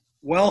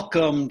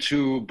Welcome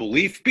to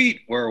Belief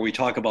Beat, where we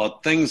talk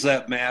about things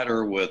that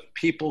matter with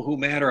people who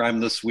matter.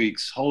 I'm this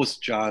week's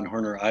host, John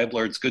Horner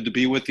Eibler. It's good to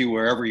be with you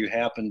wherever you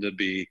happen to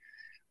be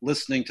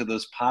listening to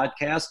this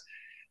podcast.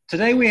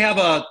 Today we have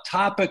a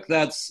topic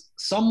that's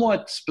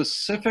somewhat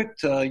specific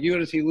to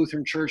Unity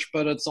Lutheran Church,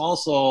 but it's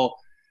also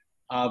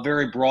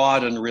very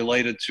broad and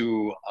related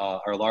to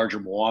our larger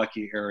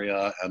Milwaukee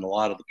area and a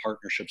lot of the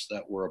partnerships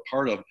that we're a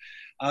part of.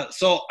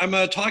 So I'm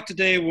going to talk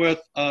today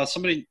with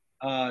somebody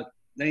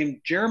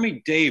named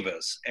Jeremy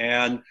Davis,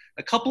 and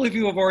a couple of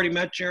you have already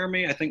met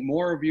Jeremy. I think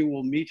more of you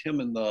will meet him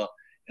in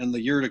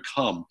the year to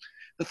come.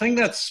 The thing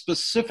that's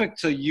specific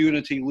to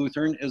Unity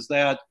Lutheran is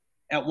that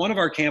at one of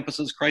our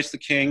campuses, Christ the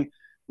King,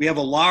 we have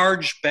a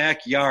large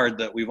backyard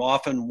that we've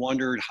often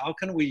wondered, how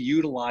can we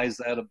utilize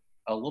that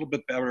a little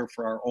bit better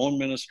for our own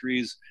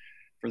ministries,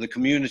 for the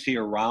community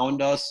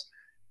around us,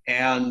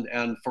 and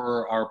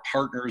for our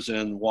partners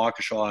in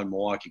Waukesha and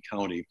Milwaukee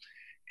County.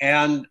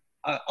 And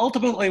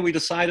ultimately, we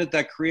decided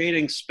that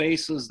creating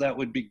spaces that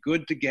would be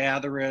good to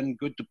gather in,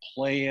 good to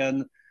play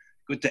in,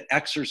 good to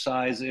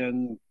exercise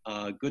in,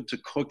 good to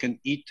cook and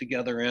eat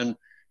together in,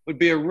 would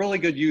be a really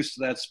good use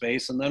to that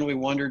space. And then we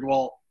wondered,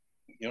 well,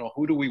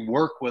 who do we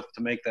work with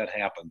to make that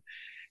happen?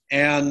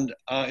 And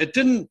it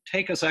didn't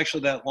take us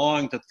actually that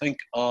long to think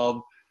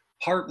of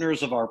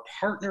partners of our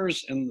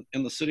partners in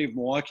the city of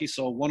Milwaukee.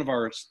 So one of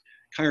our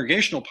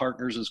congregational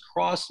partners is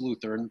Cross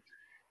Lutheran,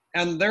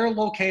 and they're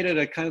located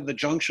at kind of the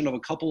junction of a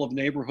couple of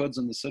neighborhoods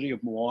in the city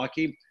of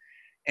Milwaukee.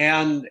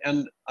 And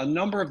a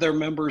number of their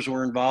members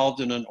were involved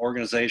in an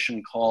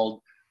organization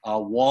called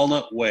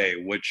Walnut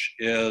Way, which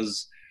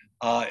is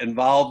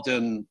involved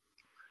in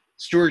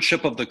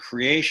stewardship of the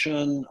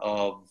creation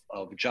of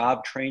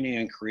job training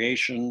and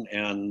creation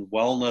and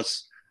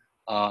wellness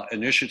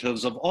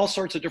initiatives of all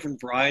sorts of different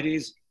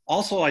varieties.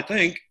 Also, I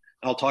think,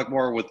 I'll talk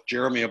more with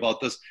Jeremy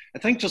about this, I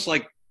think just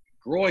like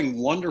growing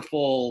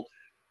wonderful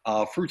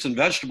fruits and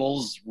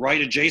vegetables right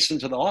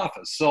adjacent to the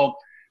office. So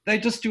they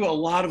just do a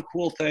lot of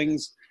cool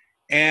things,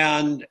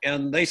 and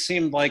they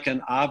seemed like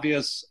an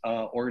obvious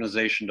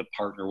organization to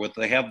partner with.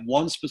 They have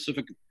one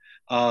specific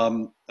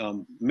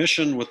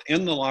mission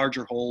within the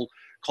larger whole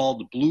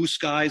called Blue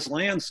Skies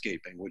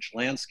Landscaping, which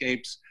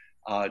landscapes,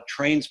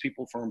 trains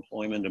people for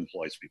employment,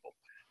 employs people.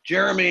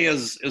 Jeremy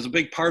is a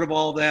big part of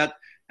all of that.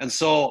 And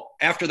so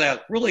after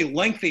that really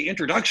lengthy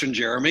introduction,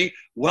 Jeremy,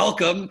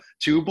 welcome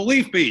to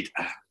Belief Beat.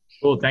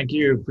 Cool. Thank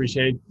you.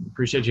 Appreciate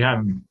you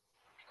having me.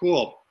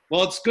 Cool.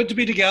 Well, it's good to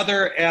be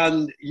together,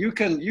 and you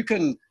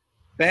can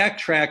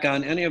backtrack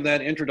on any of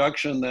that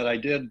introduction that I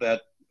did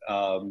that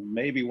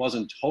maybe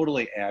wasn't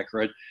totally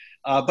accurate.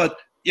 But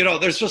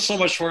there's just so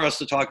much for us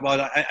to talk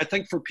about. I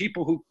think for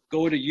people who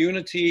go to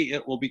Unity,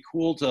 it will be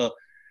cool to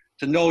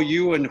know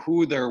you and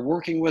who they're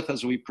working with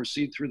as we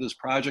proceed through this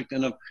project.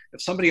 And if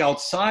somebody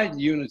outside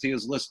Unity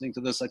is listening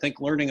to this, I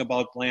think learning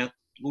about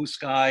Blue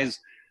Skies,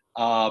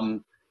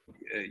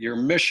 your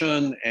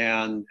mission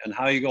and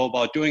how you go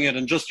about doing it,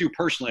 and just you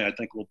personally, I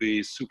think will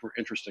be super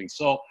interesting.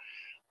 So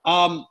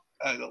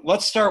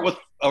let's start with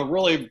a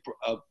really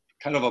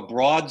kind of a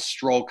broad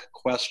stroke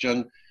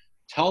question.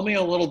 Tell me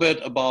a little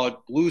bit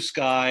about Blue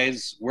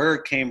Skies, where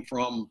it came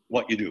from,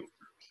 what you do.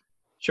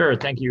 Sure,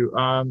 thank you.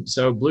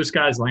 So Blue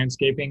Skies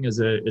Landscaping is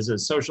a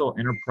social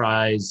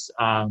enterprise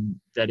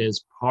that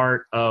is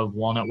part of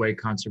Walnut Way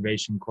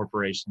Conservation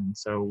Corporation.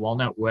 So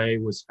Walnut Way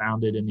was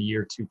founded in the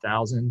year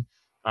 2000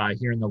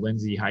 here in the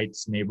Lindsay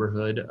Heights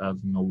neighborhood of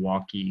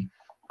Milwaukee.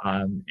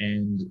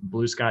 And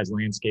Blue Skies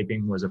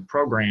Landscaping was a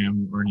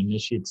program or an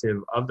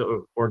initiative of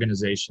the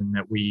organization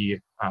that we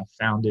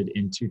founded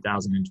in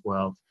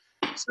 2012.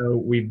 So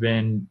we've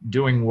been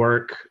doing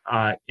work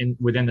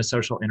within the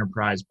social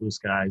enterprise Blue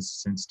Skies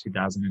since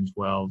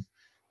 2012.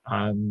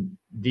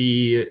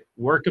 The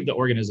work of the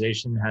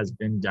organization has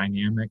been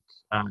dynamic.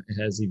 It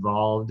has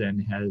evolved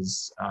and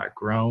has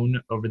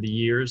grown over the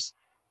years,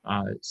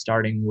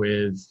 starting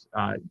with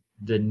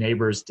the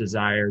neighbors'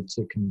 desire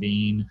to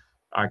convene,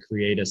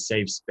 create a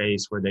safe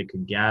space where they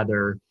could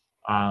gather,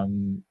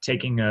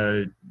 taking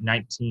a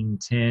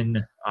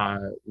 1910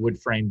 wood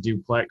frame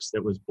duplex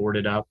that was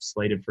boarded up,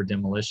 slated for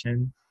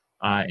demolition,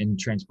 and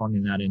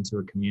transforming that into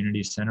a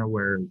community center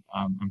where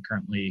I'm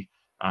currently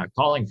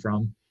calling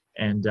from.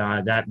 And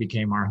that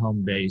became our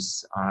home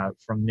base.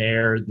 From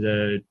there,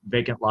 the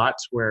vacant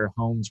lots where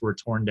homes were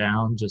torn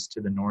down just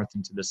to the north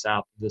and to the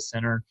south of the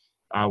center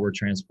were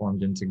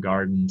transformed into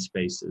garden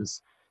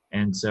spaces.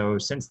 And so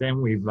since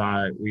then, we've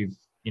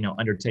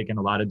undertaken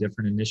a lot of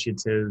different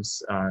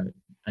initiatives,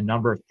 a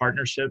number of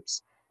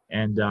partnerships,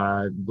 and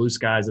Blue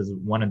Skies is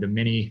one of the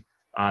many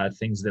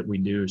things that we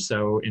do.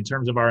 So in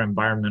terms of our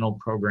environmental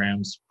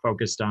programs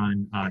focused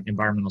on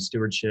environmental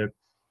stewardship,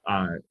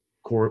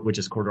 which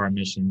is core to our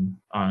mission,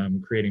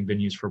 creating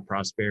venues for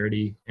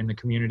prosperity in the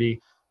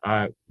community,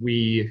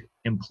 we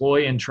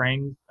employ and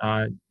train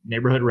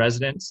neighborhood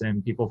residents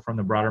and people from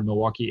the broader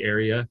Milwaukee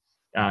area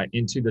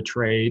into the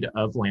trade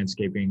of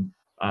landscaping,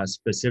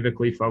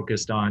 specifically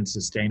focused on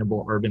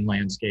sustainable urban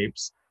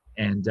landscapes.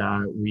 And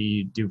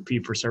we do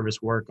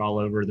fee-for-service work all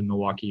over the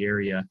Milwaukee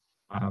area.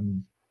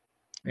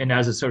 and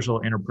as a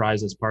social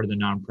enterprise, as part of the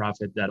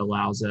nonprofit, that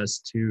allows us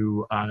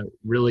to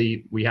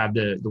really, we have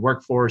the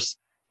workforce,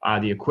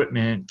 the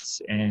equipment,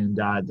 and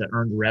the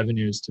earned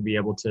revenues to be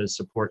able to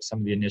support some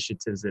of the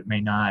initiatives that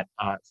may not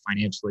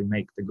financially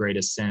make the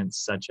greatest sense,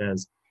 such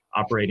as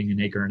operating an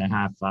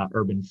 1.5 acre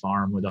urban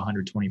farm with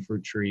 120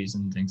 fruit trees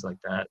and things like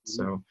that.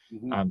 So,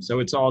 so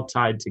it's all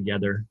tied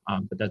together.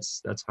 But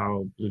that's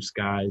how Blue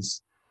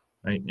Skies,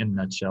 right, in a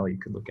nutshell, you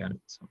could look at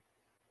it.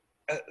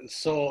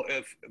 So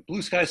if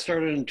Blue Sky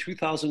started in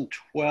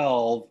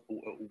 2012,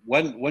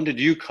 when did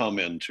you come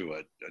into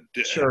it?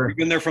 Sure. Have you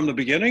been there from the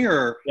beginning,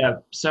 or? Yeah.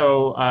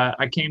 So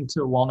I came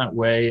to Walnut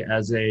Way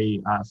as a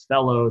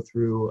fellow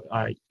through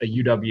a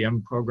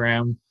UWM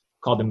program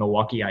called the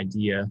Milwaukee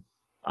Idea.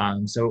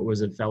 So it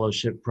was a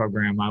fellowship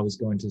program. I was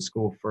going to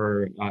school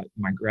for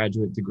my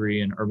graduate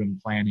degree in urban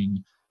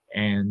planning,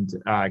 and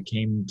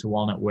came to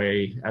Walnut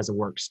Way as a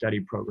work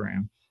study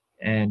program.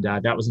 And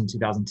that was in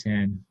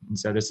 2010. And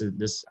so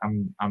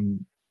I'm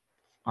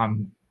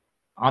on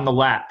the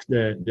lap,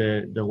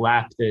 the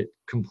lap that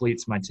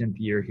completes my 10th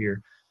year here.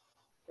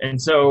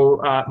 And so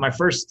my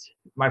first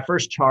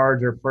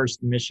charge or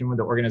first mission with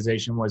the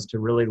organization was to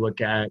really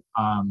look at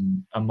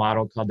a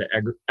model called the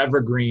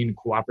Evergreen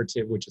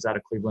Cooperative, which is out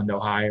of Cleveland,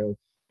 Ohio.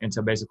 And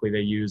so basically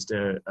they used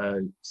a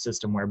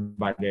system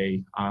whereby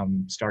they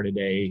started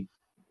a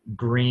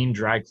green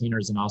dry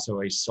cleaners and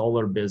also a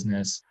solar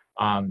business.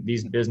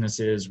 These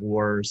businesses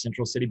were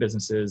central city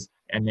businesses,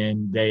 and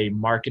then they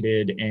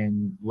marketed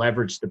and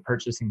leveraged the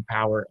purchasing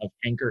power of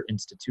anchor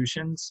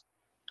institutions,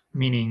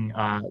 meaning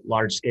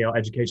large scale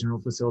educational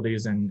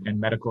facilities and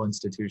medical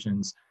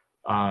institutions,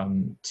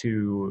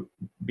 to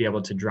be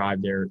able to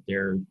drive their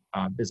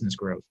business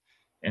growth.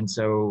 And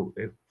so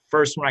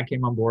first, when I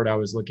came on board, I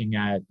was looking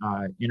at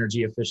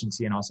energy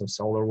efficiency and also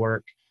solar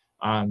work.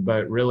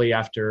 But really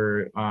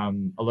after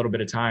a little bit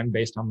of time,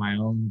 based on my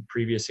own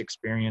previous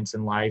experience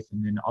in life,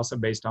 and then also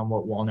based on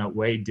what Walnut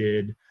Way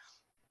did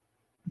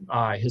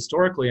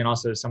historically, and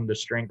also some of the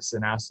strengths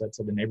and assets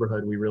of the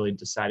neighborhood, we really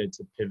decided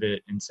to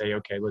pivot and say,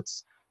 okay,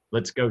 let's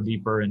go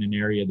deeper in an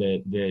area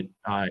that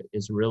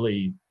is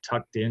really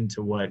tucked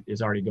into what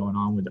is already going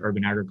on with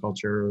urban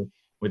agriculture,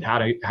 with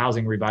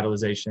housing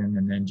revitalization,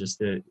 and then just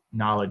the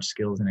knowledge,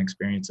 skills, and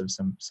experience of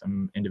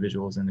some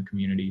individuals in the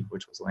community,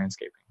 which was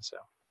landscaping. So.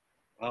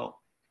 Well,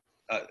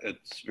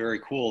 it's very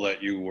cool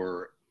that you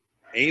were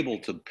able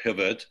to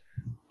pivot.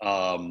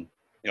 A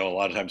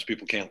lot of times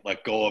people can't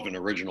let go of an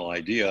original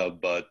idea,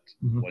 but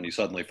when you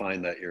suddenly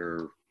find that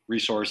your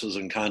resources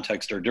and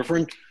context are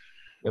different,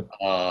 yep.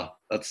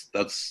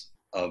 That's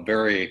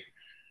very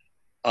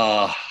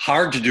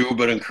hard to do,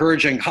 but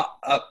encouraging.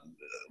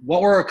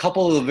 What were a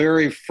couple of the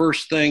very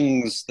first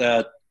things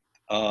that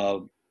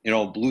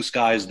Blue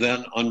Skies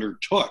then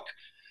undertook?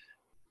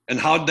 And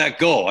how did that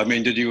go? I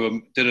mean, did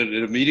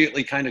it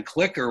immediately kind of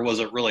click, or was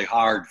it really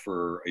hard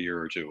for a year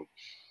or two?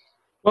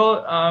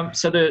 Well,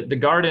 so the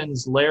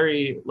gardens,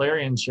 Larry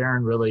and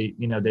Sharon really,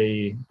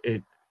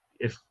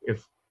 if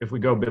we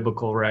go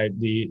biblical, right?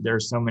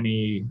 There's so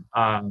many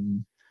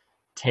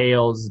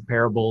tales,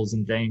 parables,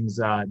 and things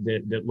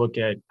that look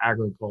at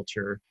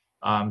agriculture.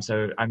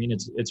 So I mean,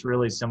 it's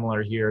really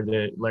similar here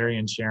that Larry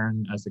and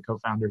Sharon, as the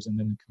co-founders and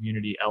then the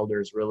community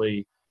elders,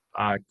 really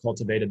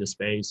cultivated the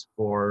space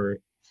for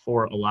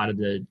a lot of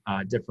the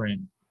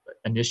different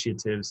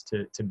initiatives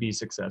to be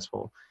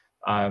successful.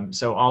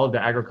 So all of the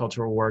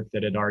agricultural work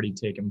that had already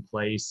taken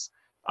place,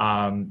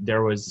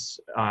 there was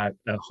a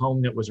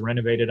home that was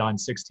renovated on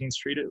 16th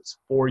Street. It was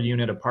a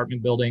 4-unit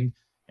apartment building.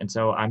 And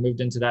so I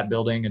moved into that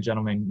building. A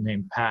gentleman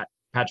named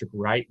Patrick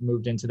Wright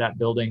moved into that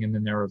building. And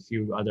then there were a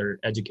few other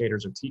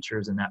educators or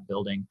teachers in that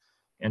building.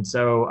 And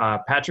so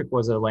Patrick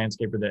was a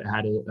landscaper that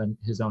had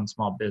his own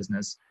small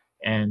business.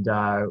 And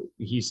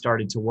he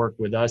started to work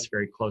with us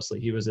very closely.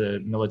 He was a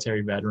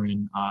military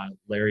veteran.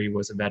 Larry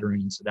was a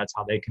veteran. So that's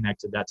how they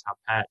connected. That's how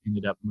Pat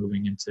ended up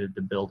moving into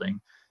the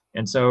building.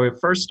 And so it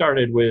first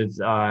started with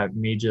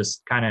me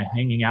just kind of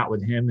hanging out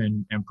with him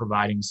and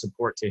providing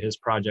support to his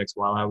projects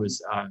while I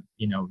was,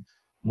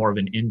 more of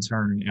an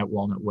intern at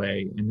Walnut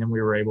Way. And then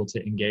we were able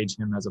to engage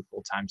him as a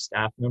full-time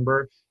staff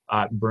member,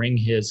 bring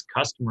his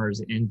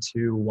customers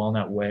into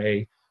Walnut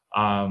Way,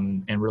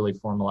 and really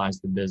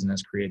formalize the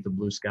business, create the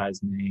Blue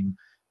Skies name.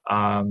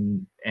 So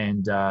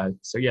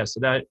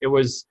that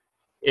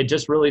it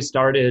just really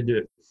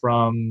started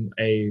from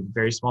a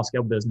very small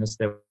scale business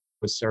that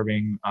was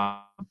serving,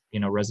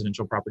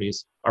 residential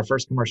properties. Our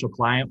first commercial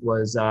client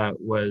was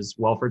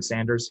Welford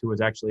Sanders, who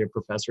was actually a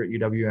professor at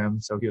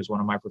UWM. So he was one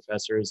of my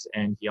professors,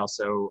 and he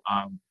also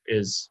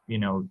is,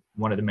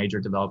 one of the major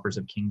developers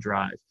of King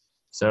Drive.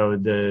 So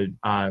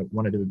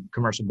one of the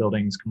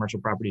commercial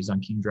properties on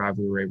King Drive,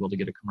 we were able to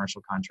get a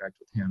commercial contract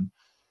with him.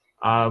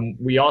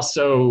 We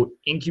also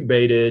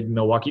incubated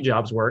Milwaukee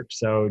Jobs Work.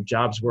 So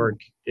Jobs Work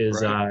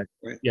is, right.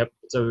 Yep.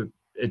 So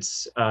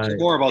it's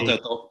more about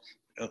that though.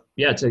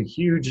 Yeah, it's a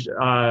huge,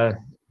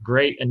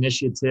 great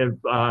initiative.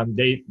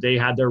 They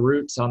had their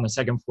roots on the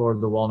second floor of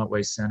the Walnut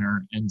Way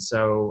Center. And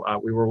so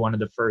we were one of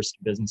the first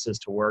businesses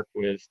to work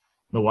with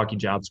Milwaukee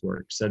Jobs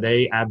Work. So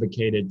they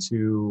advocated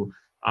to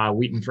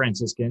Wheaton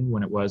Franciscan,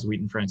 when it was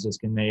Wheaton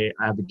Franciscan. They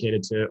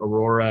advocated to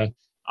Aurora,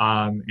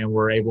 and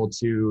were able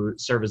to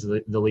serve as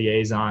the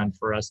liaison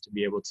for us to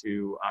be able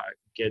to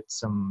get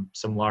some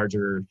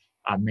larger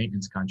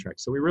maintenance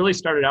contracts. So we really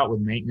started out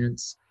with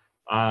maintenance.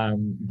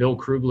 Bill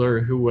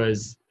Krugler,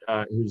 who's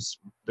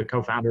the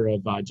co-founder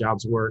of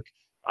Jobs Work,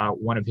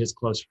 one of his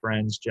close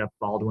friends, Jeff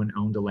Baldwin,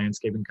 owned a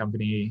landscaping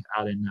company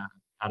out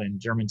in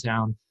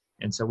Germantown.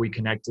 And so we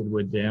connected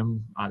with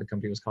them. The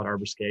company was called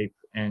Arborscape,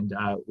 and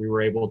we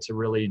were able to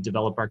really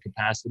develop our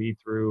capacity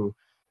through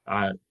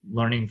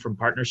learning from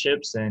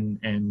partnerships and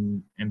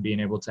being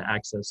able to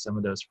access some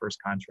of those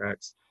first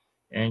contracts.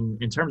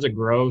 And in terms of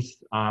growth,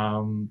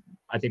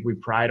 I think we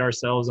pride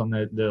ourselves on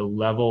the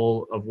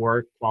level of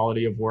work,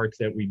 quality of work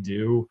that we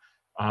do.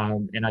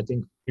 And I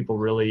think people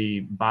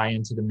really buy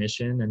into the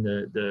mission and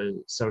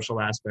the social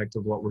aspect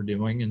of what we're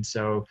doing. And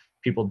so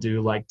people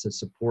do like to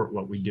support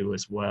what we do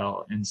as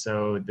well. And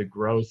so the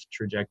growth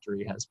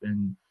trajectory has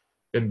been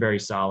very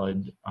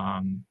solid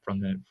from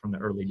the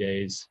early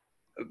days.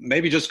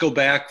 Maybe just go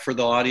back for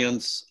the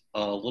audience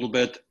a little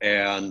bit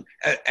and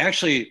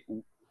actually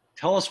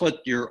tell us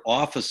what your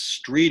office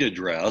street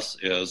address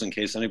is in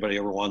case anybody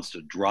ever wants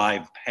to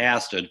drive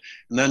past it.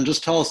 And then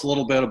just tell us a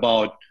little bit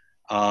about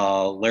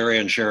Larry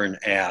and Sharon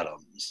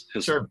Adams.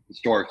 Sure.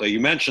 Historically, you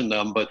mentioned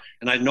them,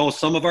 and I know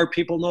some of our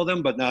people know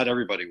them, but not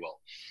everybody will.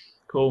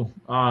 Cool.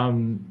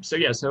 So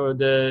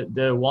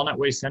the Walnut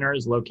Way Center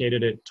is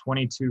located at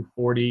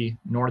 2240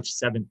 North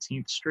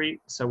 17th Street.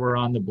 So we're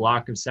on the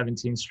block of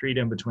 17th Street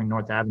in between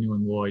North Avenue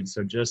and Lloyd.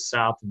 So just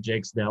south of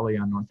Jake's Deli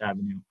on North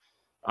Avenue.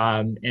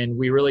 And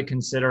we really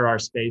consider our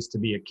space to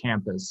be a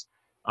campus.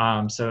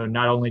 So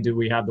not only do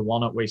we have the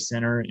Walnut Way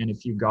Center and a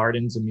few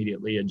gardens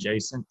immediately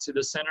adjacent to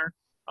the center,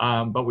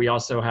 but we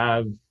also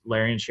have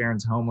Larry and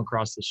Sharon's home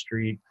across the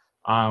street.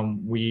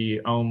 We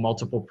own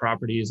multiple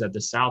properties at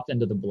the south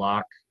end of the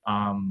block.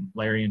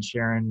 Larry and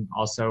Sharon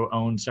also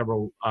own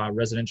several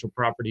residential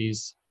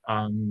properties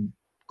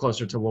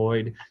closer to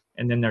Lloyd.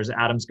 And then there's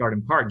Adams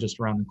Garden Park just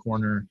around the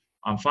corner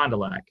on Fond du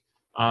Lac.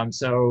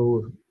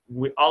 So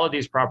all of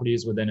these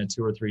properties within a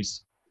 2 or 3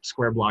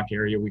 square block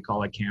area, we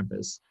call a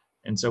campus.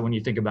 And so when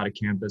you think about a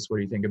campus, what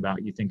do you think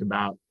about? You think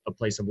about a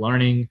place of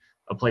learning,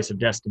 a place of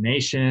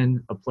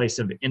destination, a place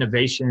of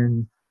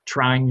innovation,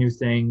 trying new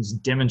things,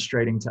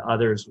 demonstrating to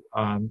others.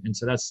 And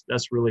so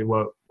that's really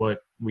what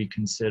we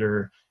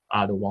consider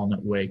the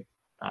Walnut Way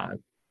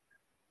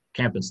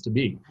campus to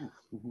be.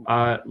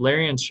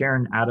 Larry and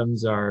Sharon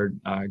Adams are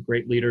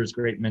great leaders,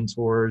 great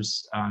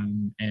mentors,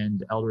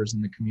 and elders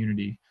in the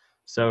community.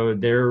 So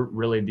they're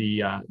really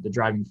the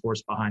driving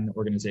force behind the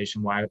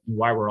organization, why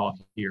we're all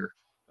here.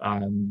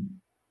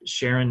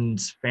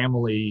 Sharon's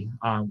family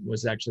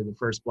was actually the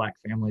first Black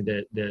family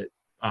that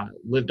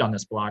lived on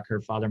this block.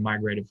 Her father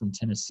migrated from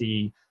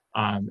Tennessee,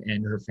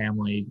 and her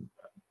family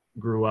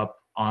grew up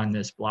on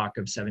this block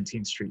of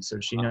 17th Street. So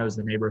she knows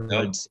the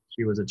neighborhood since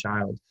she was a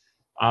child.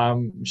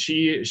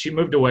 She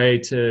moved away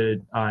to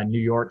New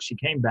York. She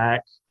came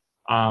back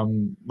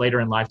later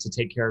in life to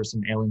take care of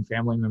some ailing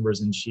family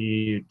members, and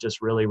she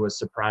just really was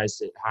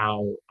surprised at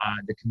how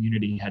the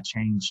community had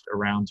changed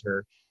around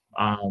her.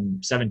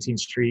 17th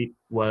Street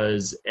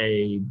was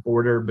a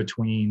border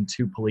between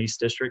 2 police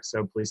districts,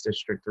 so Police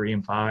District 3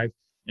 and 5,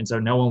 and so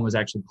no one was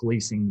actually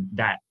policing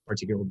that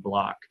particular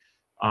block.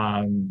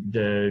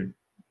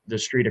 The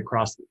street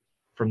across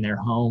from their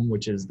home,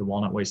 which is the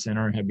Walnut Way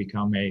Center, had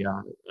become a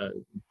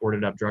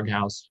boarded up drug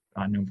house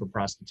known for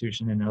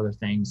prostitution and other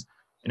things.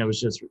 And it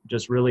was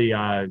just really,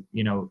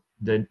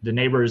 the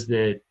neighbors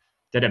that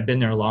had been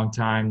there a long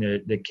time,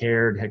 that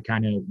cared, had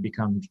kind of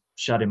become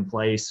shut in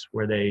place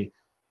where they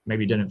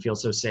maybe didn't feel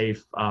so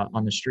safe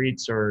on the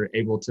streets or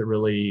able to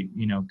really,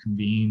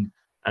 convene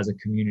as a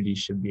community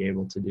should be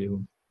able to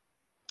do.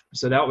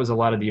 So that was a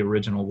lot of the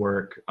original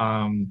work.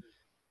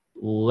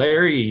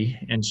 Larry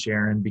and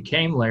Sharon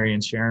became Larry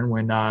and Sharon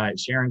when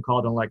Sharon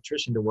called an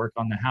electrician to work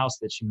on the house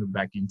that she moved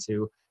back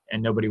into,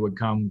 and nobody would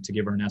come to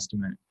give her an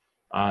estimate.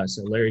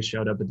 So Larry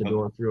showed up at the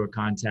door through a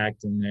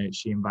contact, and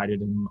she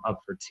invited him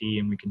up for tea,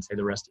 and we can say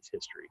the rest is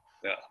history.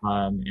 Yeah.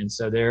 And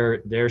so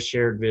their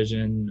shared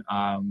vision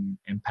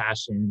and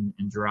passion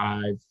and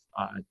drive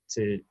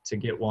to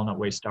get Walnut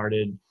Way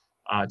started,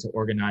 to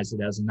organize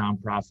it as a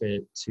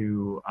nonprofit,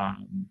 to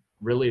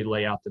really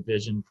lay out the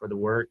vision for the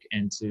work,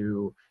 and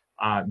to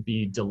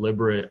be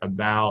deliberate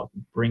about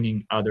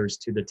bringing others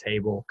to the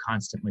table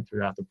constantly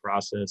throughout the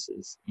process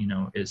is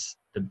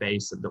the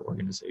base of the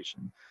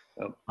organization.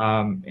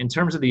 In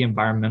terms of the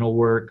environmental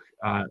work,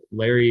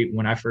 Larry,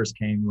 when I first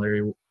came,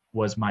 Larry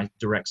was my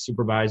direct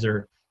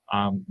supervisor.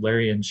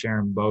 Larry and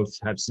Sharon both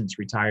have since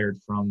retired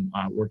from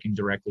working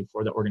directly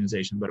for the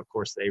organization, but of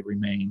course they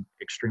remain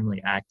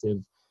extremely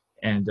active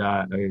and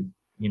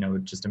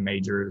just a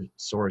major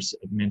source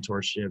of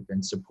mentorship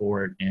and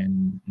support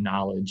and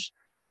knowledge.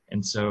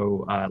 And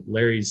so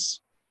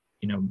Larry's,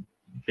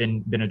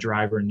 been a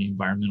driver in the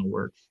environmental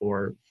work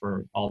for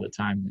all the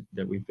time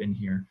that we've been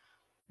here.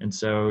 And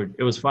so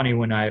it was funny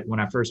when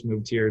I first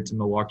moved here to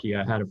Milwaukee,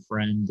 I had a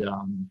friend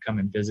come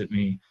and visit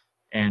me,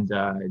 And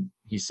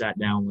he sat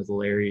down with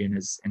Larry in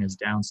his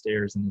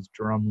downstairs in his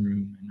drum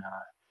room,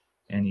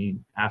 and he,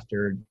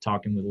 after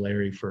talking with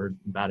Larry for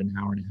about an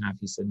hour and a half,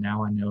 he said,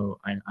 "Now I know,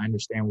 I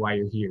understand why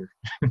you're here."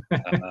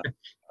 Uh,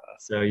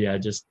 So yeah,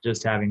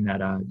 just having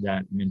that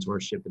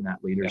mentorship and that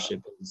yeah.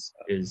 leadership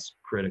is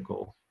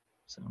critical.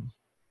 So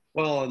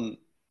Well, and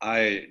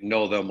I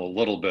know them a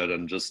little bit,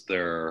 and just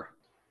they're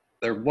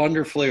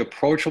wonderfully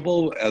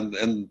approachable,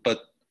 and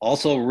but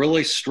also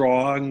really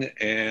strong,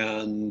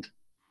 and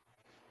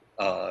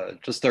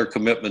just their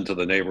commitment to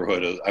the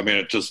neighborhood is, I mean,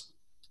 it just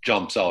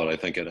jumps out, I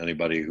think, at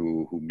anybody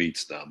who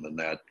meets them, and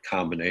that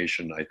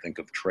combination, I think,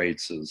 of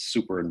traits is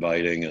super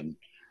inviting,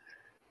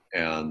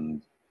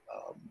 and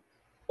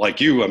like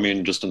you, I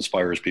mean, just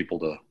inspires people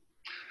to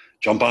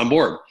jump on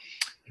board.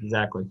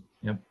 exactly.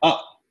 Yep. Uh,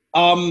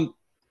 um,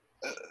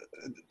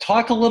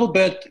 Talk a little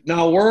bit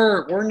now.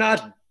 We're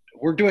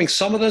doing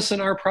some of this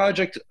in our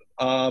project,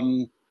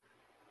 but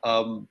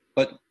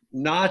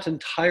not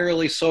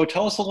entirely so.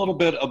 Tell us a little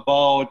bit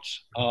about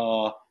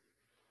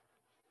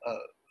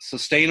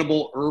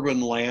sustainable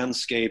urban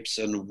landscapes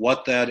and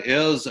what that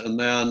is, and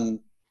then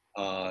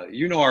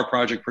you know our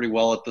project pretty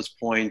well at this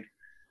point.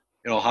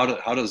 You know,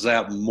 how does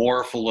that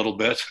morph a little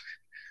bit?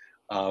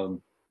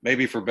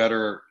 Maybe for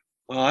better.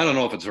 Well, I don't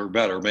know if it's for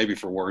better, maybe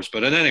for worse.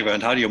 But in any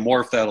event, how do you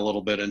morph that a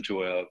little bit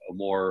into a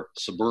more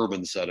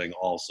suburban setting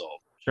also?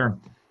 Sure.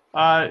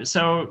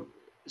 So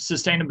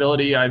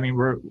sustainability, I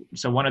mean,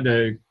 so one of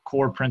the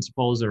core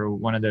principles or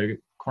one of the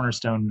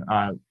cornerstone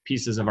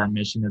pieces of our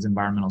mission is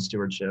environmental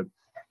stewardship.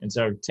 And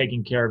so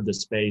taking care of the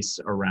space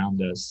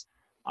around us.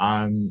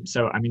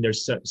 So, I mean,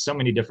 there's so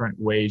many different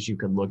ways you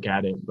could look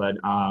at it, but,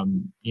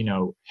 you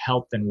know,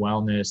 health and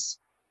wellness,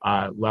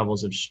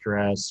 levels of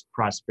stress,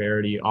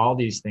 prosperity, all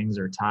these things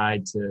are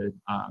tied to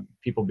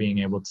people being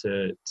able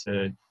to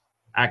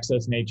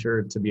access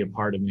nature, to be a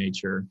part of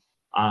nature.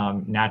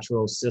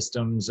 Natural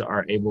systems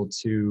are able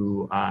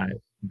to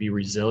be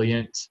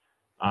resilient,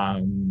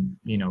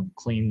 you know,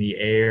 clean the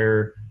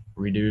air,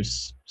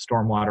 reduce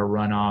stormwater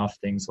runoff,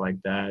 things like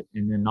that.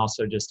 And then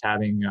also just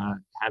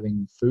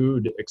having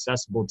food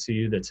accessible to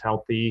you that's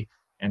healthy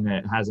and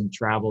that hasn't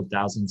traveled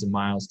thousands of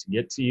miles to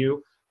get to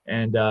you,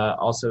 and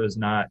also is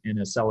not in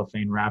a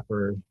cellophane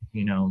wrapper,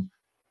 you know,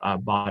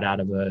 bought out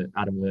of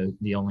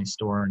the only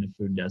store in a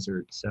food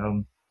desert.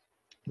 So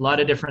a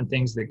lot of different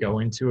things that go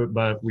into it,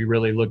 but we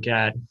really look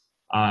at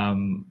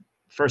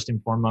first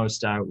and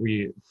foremost,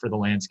 we, for the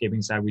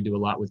landscaping side, we do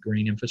a lot with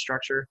green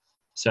infrastructure.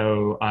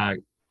 So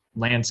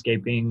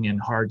landscaping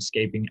and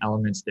hardscaping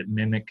elements that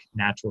mimic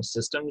natural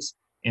systems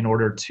in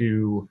order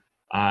to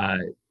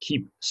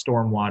keep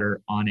stormwater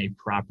on a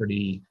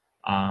property,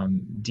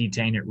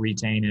 detain it,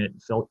 retain it,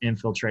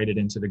 infiltrate it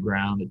into the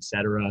ground, et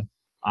cetera,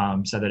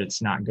 so that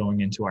it's not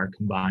going into our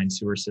combined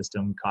sewer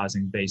system,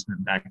 causing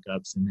basement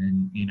backups, and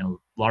then, you know,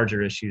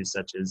 larger issues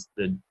such as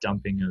the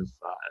dumping of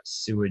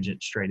sewage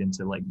straight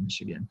into Lake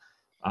Michigan.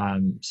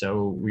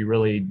 So we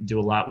really do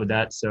a lot with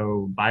that.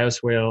 So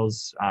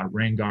bioswales,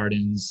 rain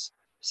gardens,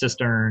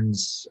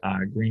 cisterns,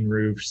 green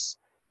roofs,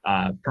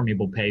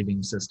 permeable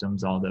paving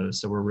systems, all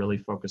those. So we're really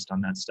focused on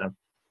that stuff.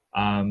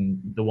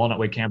 The Walnut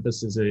Way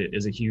campus is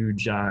a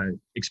huge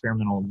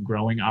experimental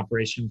growing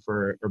operation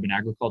for urban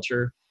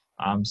agriculture.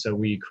 So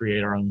we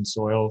create our own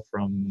soil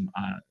from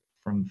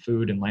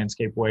food and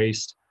landscape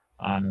waste,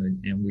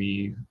 and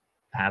we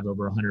have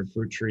over 100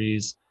 fruit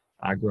trees.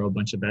 Grow a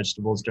bunch of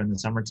vegetables during the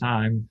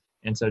summertime,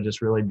 and so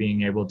just really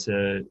being able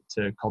to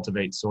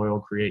cultivate soil,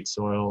 create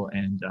soil,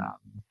 and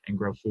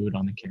grow food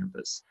on the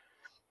campus.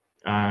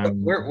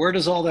 Where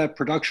does all that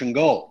production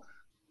go?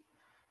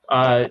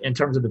 In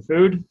terms of the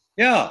food,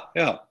 Yeah.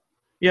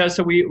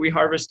 so we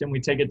harvest and we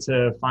take it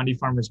to Fondy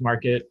Farmers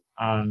Market,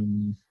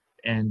 and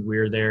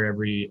we're there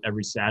every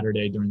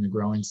Saturday during the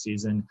growing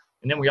season.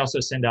 And then we also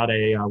send out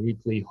a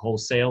weekly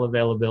wholesale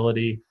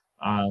availability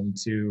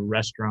to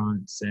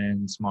restaurants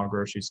and small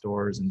grocery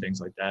stores and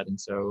things like that. And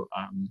so,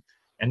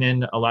 and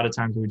then a lot of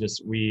times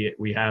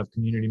we have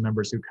community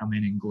members who come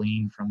in and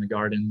glean from the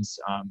gardens,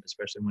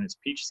 especially when it's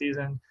peach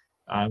season.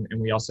 And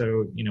we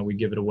also, you know, we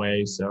give it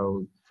away.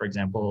 So for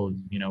example,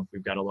 you know, if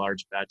we've got a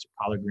large batch of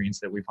collard greens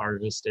that we've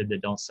harvested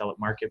that don't sell at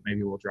market,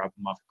 maybe we'll drop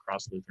them off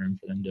across Lutheran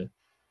for them to,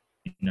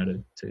 you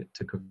know,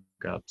 to cook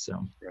up.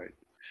 So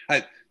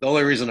Right. The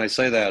only reason I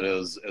say that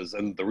is,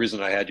 and the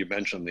reason I had you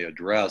mention the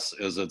address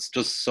is it's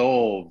just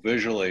so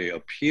visually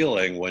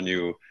appealing when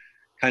you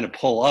kind of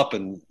pull up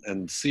and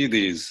see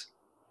these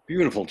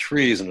beautiful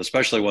trees, and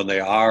especially when they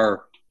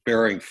are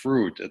bearing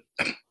fruit.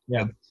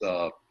 yeah,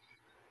 It's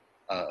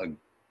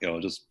you know,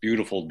 just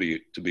beautiful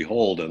to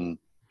behold,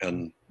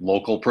 and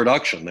local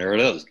production. There it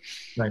is.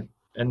 right.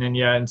 And then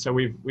and so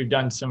we've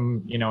done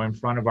some, you know, in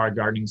front of our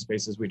gardening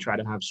spaces, we try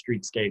to have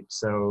streetscapes,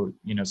 so,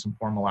 you know, some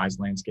formalized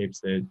landscapes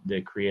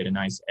that create a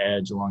nice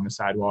edge along the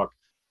sidewalk.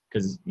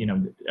 Because, you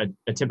know,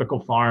 a typical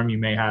farm, you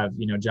may have,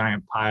 you know,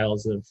 giant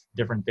piles of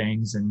different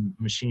things and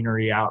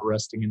machinery out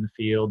rusting in the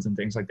fields and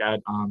things like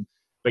that.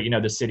 But, you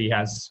know, the city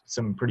has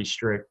some pretty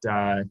strict,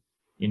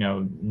 you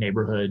know,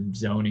 neighborhood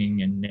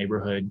zoning and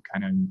neighborhood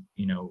kind of,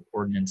 you know,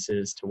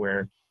 ordinances to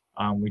where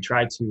we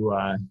try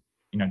to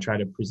try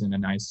to present a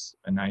nice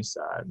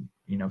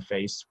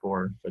face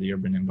for the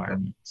urban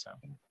environment.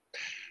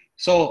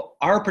 So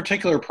our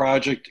particular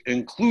project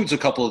includes a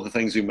couple of the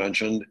things you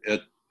mentioned.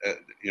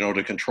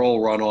 To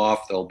control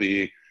runoff, there'll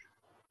be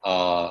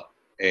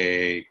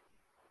a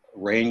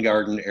rain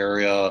garden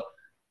area.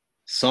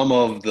 Some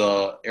of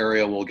the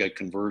area will get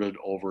converted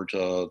over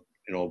to,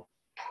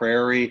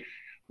 prairie.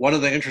 One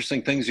of the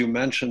interesting things you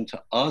mentioned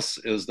to us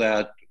is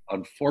that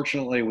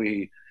unfortunately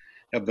we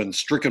have been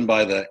stricken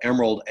by the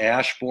emerald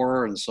ash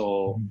borer, and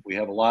so we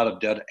have a lot of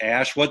dead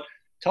ash.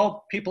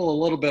 Tell people a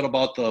little bit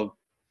about the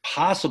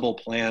possible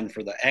plan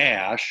for the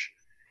ash,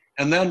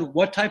 and then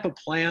what type of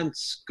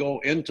plants go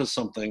into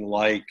something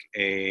like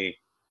a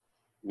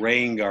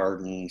rain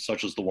garden,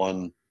 such as the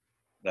one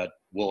that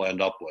we'll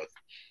end up with.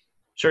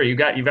 Sure,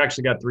 you've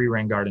actually got 3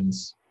 rain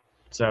gardens.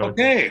 So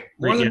okay,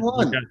 more than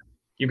one.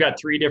 You've got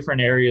 3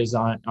 different areas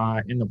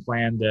in the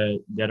plan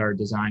that are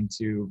designed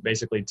to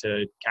basically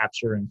to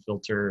capture and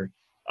filter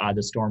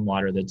the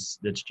stormwater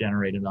that's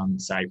generated on the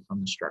site from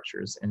the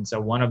structures. And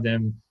so one of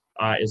them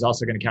is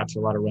also going to capture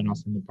a lot of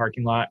runoff from the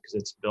parking lot because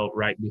it's built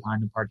right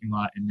behind the parking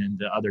lot. And then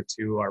the other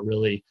 2 are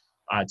really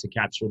to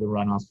capture the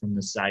runoff from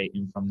the site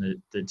and from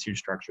the 2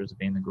 structures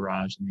being the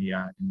garage and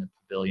the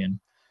pavilion.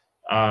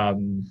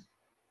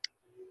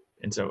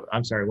 And so,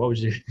 I'm sorry, what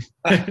was you?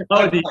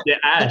 The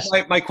ash.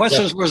 My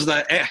questions was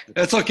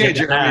that's okay,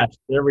 Jeremy. Ash.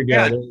 There we go.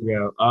 Yeah. There we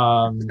go.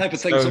 The type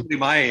of thing somebody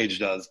my age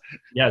does.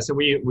 Yeah. So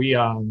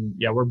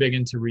we're big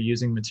into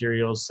reusing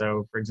materials.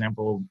 So for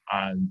example,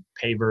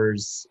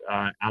 pavers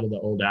out of the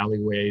old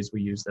alleyways,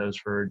 we use those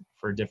for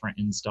different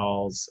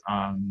installs.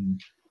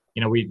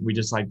 We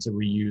just like to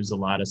reuse a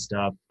lot of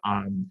stuff.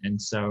 And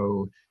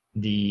so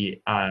the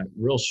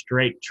real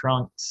straight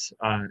trunked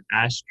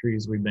ash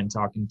trees, we've been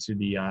talking to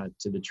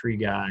the tree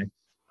guy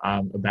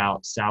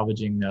about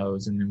salvaging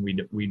those, and then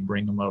we'd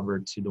bring them over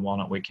to the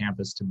Walnut Way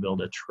campus to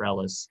build a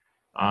trellis.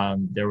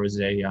 There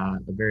was a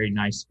very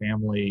nice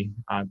family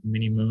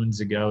many moons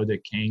ago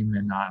that came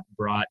and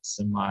brought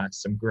some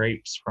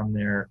grapes from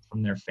their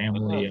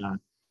family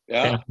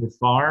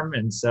farm,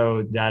 and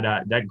so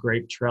that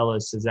grape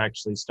trellis is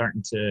actually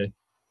starting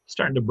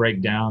to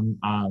break down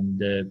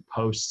the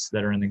posts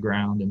that are in the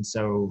ground. And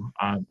so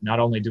not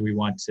only do we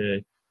want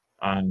to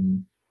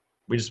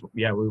we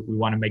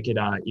want to make it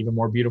even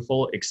more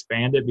beautiful,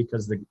 expand it,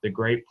 because the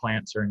grape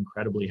plants are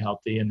incredibly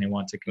healthy and they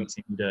want to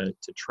continue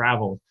to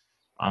travel.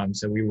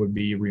 So we would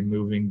be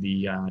removing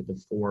the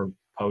 4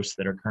 posts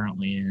that are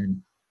currently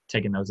in,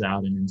 taking those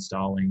out and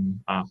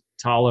installing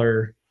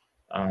taller,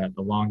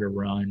 the longer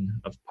run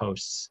of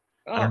posts.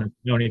 I don't know if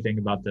you know anything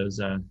about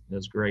those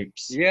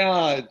grapes.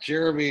 Yeah,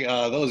 Jeremy,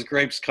 those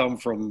grapes come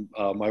from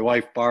my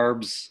wife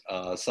Barb's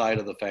side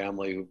of the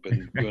family, who've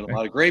been doing a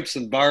lot of grapes,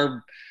 and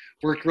Barb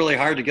worked really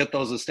hard to get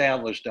those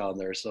established down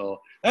there. So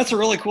that's a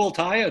really cool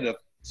tie-in if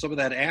some of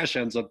that ash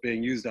ends up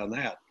being used on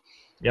that.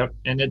 Yep,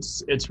 and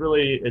it's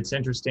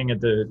interesting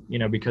at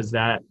because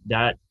that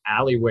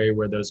alleyway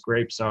where those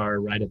grapes are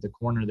right at the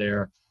corner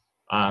there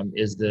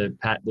is the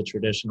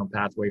traditional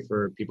pathway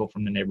for people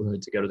from the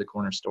neighborhood to go to the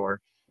corner store.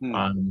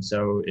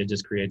 So it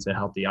just creates a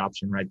healthy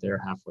option right there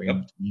halfway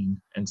in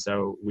between. And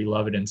so we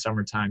love it in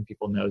summertime.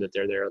 People know that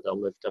they're there. They'll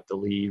lift up the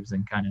leaves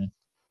and kind of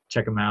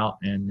check them out.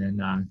 And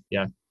then,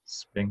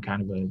 it's been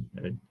kind of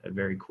a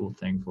very cool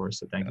thing for us.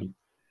 So thank you.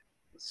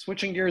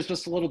 Switching gears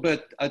just a little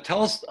bit,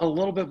 tell us a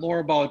little bit more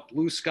about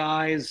Blue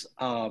Skies.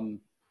 How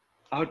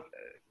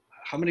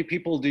many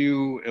people do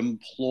you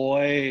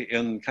employ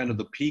in kind of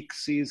the peak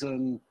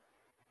season?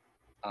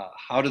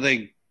 How do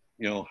they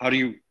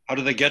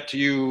get to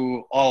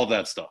you? All of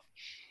that stuff.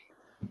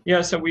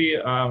 Yeah, so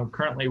we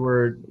currently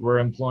we're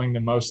employing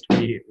the most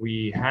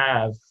we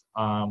have,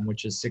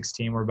 which is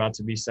 16. We're about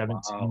to be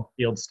 17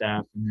 field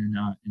staff, and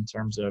then in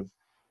terms of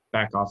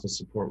back office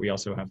support, we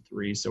also have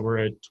 3. So we're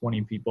at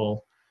 20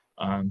 people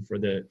for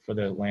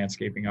the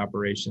landscaping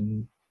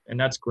operation, and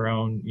that's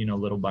grown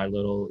little by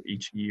little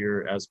each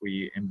year as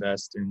we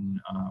invest in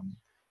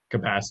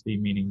capacity,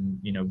 meaning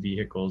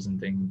vehicles and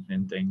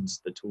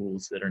things, the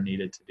tools that are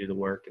needed to do the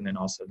work, and then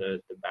also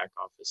the back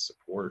office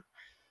support.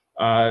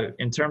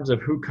 In terms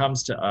of who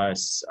comes to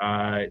us,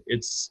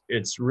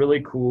 it's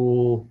really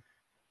cool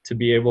to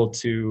be able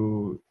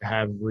to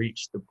have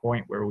reached the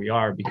point where we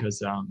are,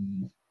 because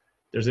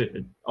there's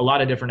a lot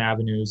of different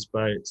avenues,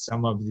 but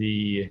some of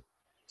the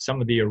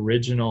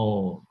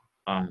original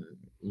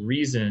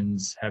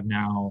reasons have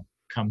now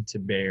come to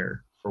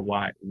bear for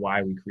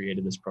why we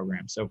created this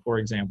program. So for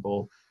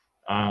example,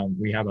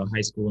 we have a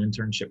high school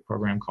internship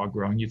program called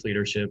Growing Youth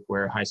Leadership,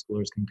 where high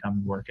schoolers can come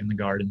and work in the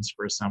gardens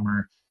for a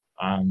summer,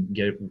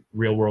 get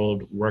real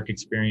world work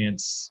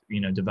experience,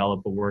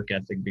 develop a work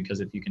ethic, because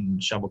if you can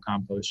shovel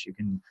compost, you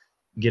can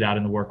get out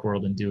in the work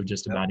world and do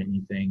just about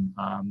anything.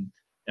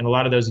 And a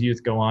lot of those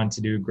youth go on to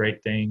do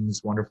great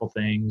things, wonderful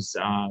things.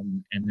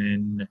 And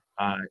then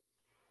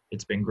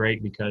it's been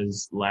great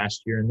because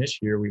last year and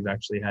this year, we've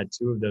actually had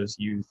 2 of those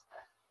youth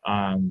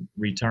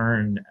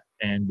return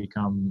and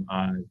become,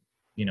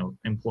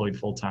 employed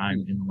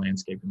full-time in the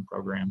landscaping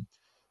program.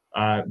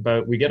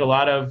 But we get a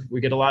lot of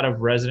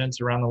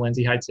residents around the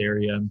Lindsay Heights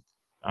area.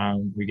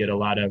 We get a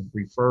lot of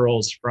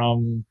referrals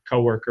from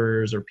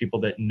coworkers or people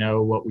that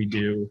know what we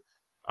do.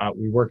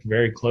 We work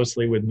very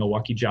closely with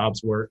Milwaukee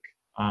Jobs Work.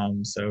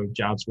 So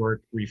Jobs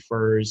Work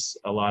refers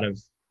a lot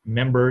of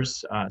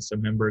members, so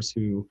members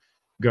who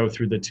go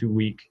through the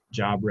 2-week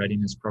job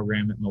readiness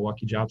program at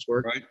Milwaukee Jobs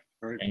Work. Right,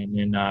 right. And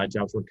then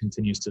Jobs Work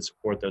continues to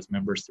support those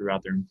members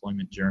throughout their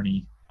employment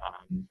journey.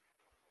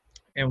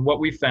 And what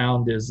we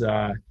found is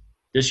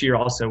this year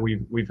also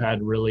we've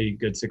had really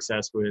good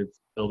success with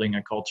building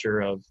a culture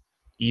of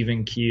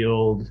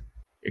even-keeled,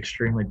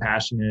 extremely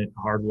passionate,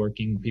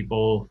 hardworking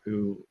people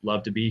who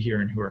love to be here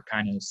and who are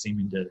kind of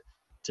seeming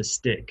to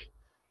stick.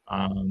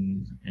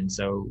 And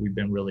so we've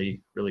been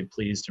really, really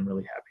pleased and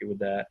really happy with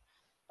that.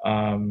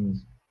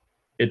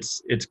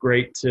 It's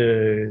great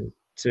to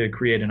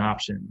create an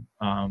option,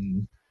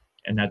 and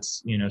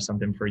that's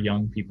something for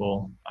young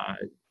people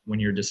when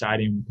you're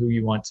deciding who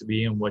you want to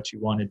be and what you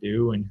want to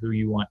do and who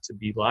you want to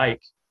be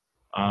like.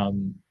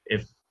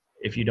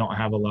 If you don't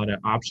have a lot of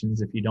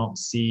options, if you don't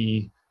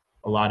see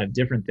a lot of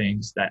different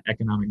things, that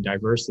economic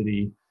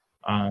diversity,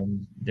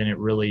 then it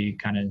really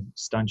kind of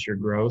stunts your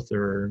growth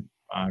or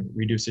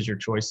reduces your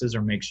choices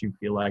or makes you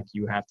feel like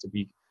you have to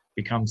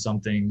become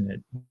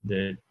something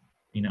that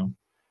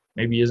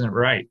maybe isn't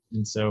right.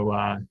 And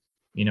so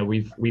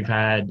we've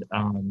had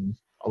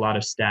a lot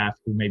of staff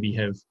who maybe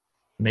have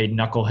made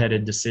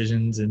knuckleheaded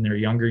decisions in their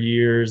younger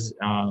years,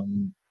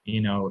 and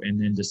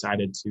then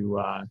decided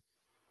to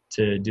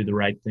do the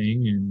right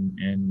thing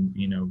and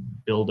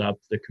build up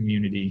the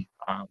community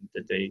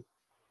that they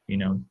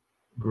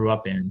grew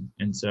up in.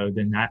 And so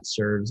then that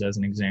serves as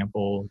an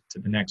example to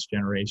the next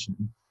generation.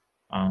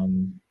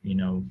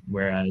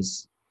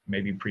 Whereas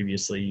maybe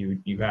previously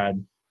you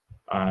had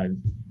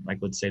like,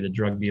 let's say, the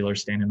drug dealer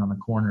standing on the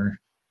corner,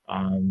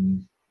 are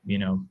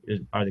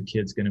the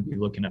kids going to be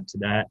looking up to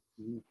that?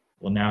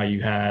 Well, now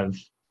you have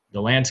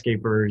the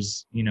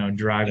landscapers,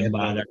 driving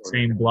by that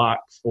same block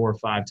 4 or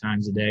 5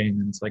 times a day. And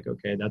then it's like,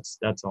 okay, that's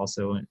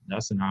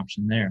an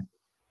option there.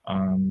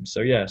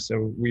 So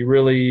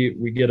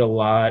we get a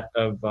lot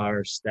of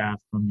our staff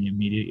from the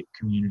immediate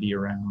community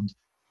around,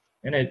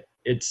 and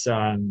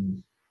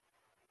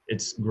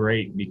it's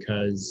great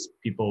because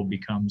people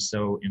become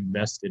so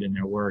invested in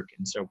their work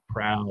and so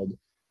proud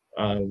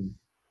of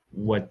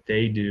what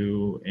they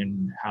do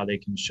and how they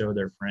can show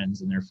their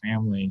friends and their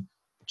family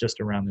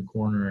just around the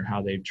corner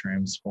how they've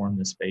transformed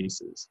the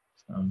spaces.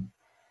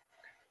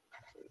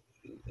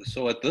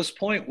 So at this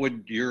point,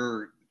 would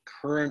your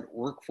current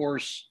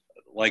workforce,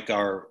 like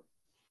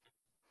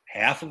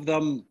half of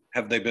them,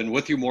 have they been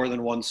with you more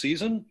than one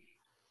season?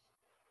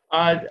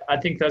 I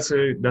think that's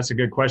a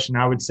good question.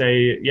 I would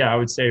say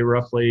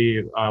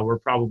roughly we're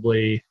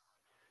probably,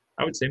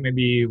 I would say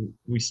maybe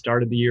we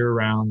started the year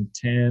around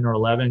 10 or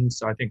 11.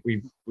 So I think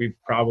we've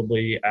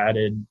probably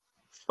added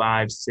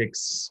 5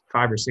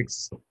 or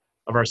 6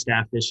 of our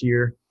staff this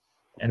year,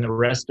 and the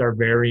rest are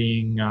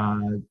varying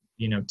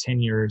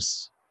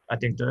tenures. I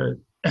think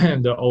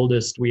the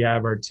oldest we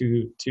have are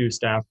two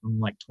staff from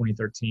like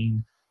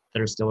 2013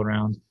 that are still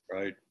around.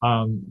 Right.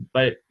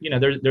 But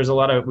there's a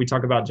lot of, we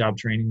talk about job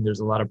training.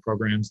 There's a lot of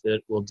programs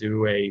that will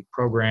do a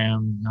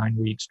program 9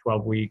 weeks,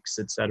 12 weeks,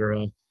 et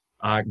cetera,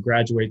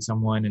 graduate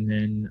someone, and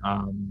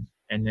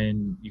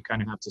then you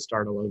kind of have to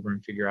start all over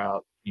and figure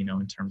out,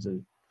 in terms of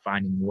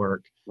finding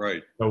work.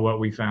 Right. So what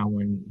we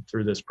found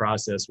through this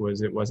process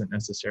was it wasn't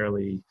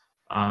necessarily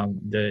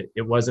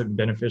it wasn't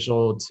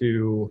beneficial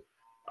to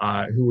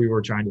who we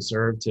were trying to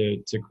serve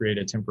to create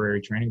a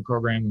temporary training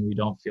program, and we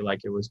don't feel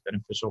like it was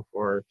beneficial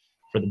for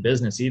the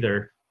business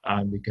either,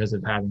 because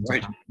of having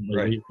to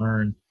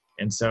relearn.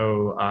 And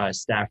so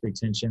staff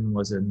retention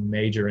was a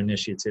major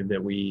initiative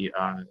that we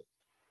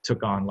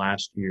took on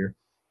last year.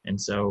 And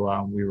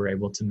so we were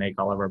able to make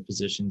all of our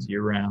positions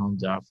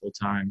year-round,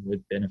 full-time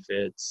with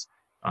benefits.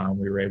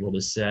 We were able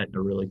to set a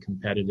really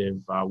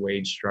competitive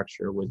wage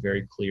structure with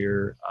very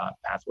clear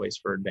pathways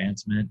for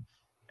advancement.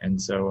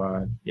 And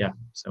so,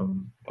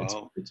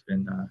 wow. It's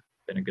been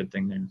a good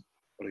thing there.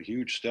 What a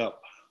huge step.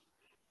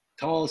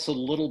 Tell us a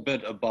little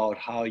bit about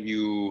how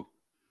you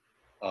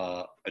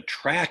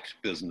attract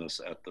business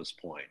at this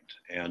point.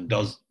 And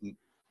does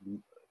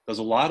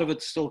a lot of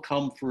it still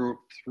come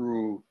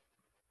through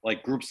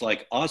like groups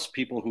like us,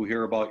 people who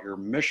hear about your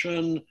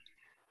mission,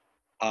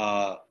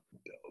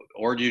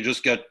 or do you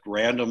just get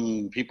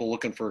random people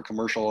looking for a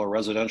commercial or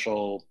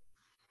residential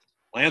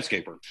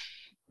landscaper?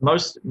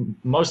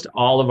 Most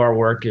all of our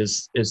work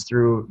is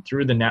through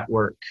the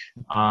network,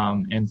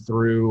 and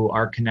through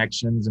our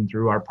connections and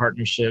through our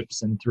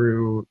partnerships and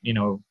through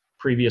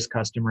previous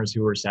customers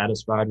who are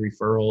satisfied,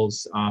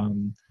 referrals,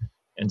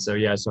 and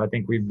so so I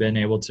think we've been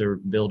able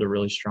to build a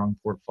really strong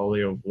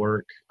portfolio of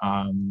work,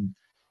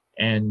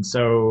 and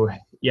so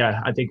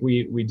I think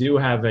we do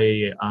have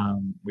a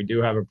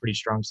pretty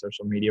strong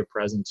social media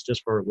presence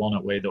just for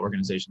Walnut Way, the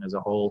organization as a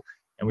whole.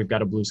 And we've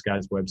got a Blue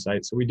Skies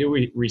website. So we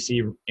do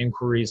receive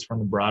inquiries from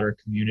the broader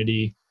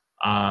community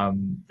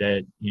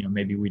that,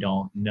 maybe we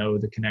don't know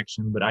the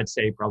connection, but I'd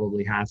say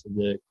probably half of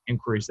the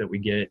inquiries that we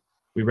get,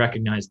 we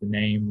recognize the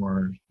name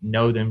or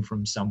know them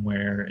from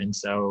somewhere. And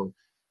so,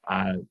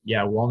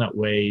 Walnut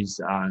Way's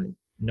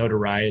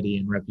notoriety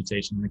and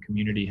reputation in the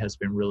community has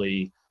been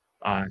really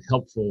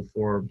helpful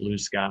for Blue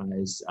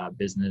Sky's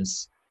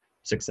business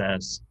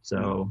success.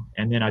 So,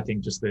 and then I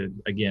think just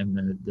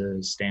the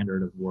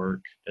standard of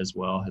work as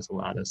well has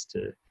allowed us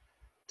to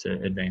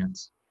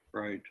advance.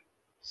 Right.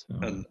 So.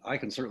 And I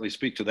can certainly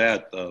speak to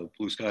that.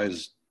 Blue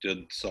Skies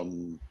did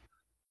some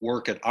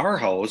work at our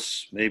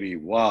house, maybe,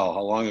 wow,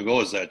 how long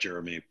ago is that,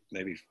 Jeremy?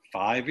 Maybe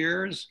 5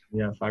 years?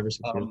 Yeah, 5 or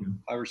 6 years ago.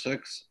 5 or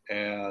 6.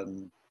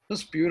 And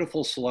just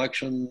beautiful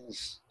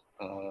selections,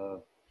 a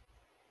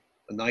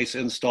nice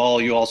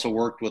install. You also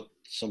worked with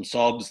some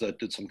subs that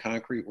did some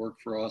concrete work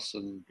for us,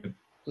 and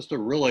just a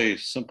really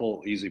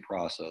simple, easy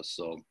process.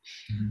 So,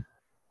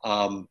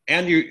 and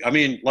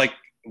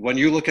when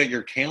you look at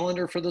your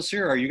calendar for this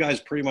year, are you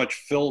guys pretty much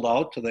filled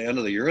out to the end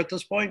of the year at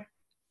this point?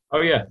 Oh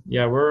yeah,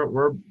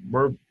 we're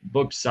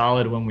booked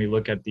solid when we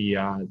look at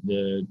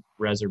the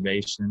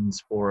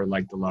reservations for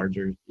like the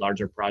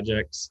larger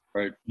projects,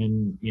 right?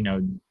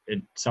 And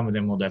some of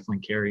them will definitely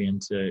carry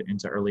into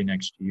early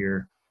next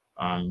year,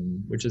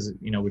 which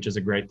is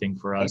a great thing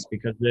for us,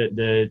 because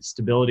the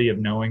stability of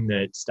knowing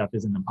that stuff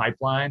is in the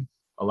pipeline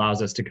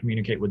allows us to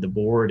communicate with the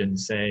board and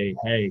say,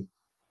 hey,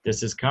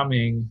 this is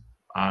coming.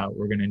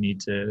 We're going to need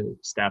to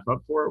staff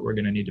up for it. We're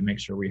going to need to make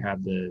sure we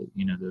have the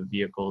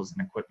vehicles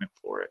and equipment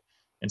for it.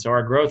 And so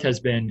our growth has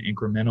been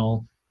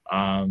incremental.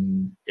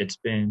 It's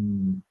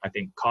been, I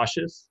think,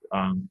 cautious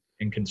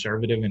and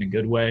conservative in a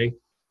good way.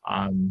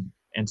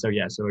 And so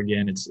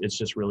again, it's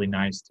just really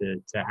nice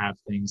to have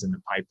things in the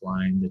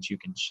pipeline that you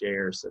can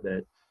share so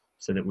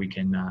that we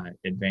can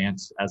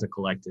advance as a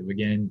collective.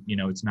 Again,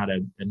 it's not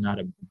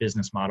a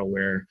business model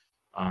where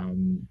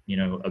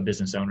a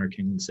business owner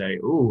can say,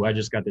 "Oh, I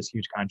just got this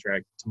huge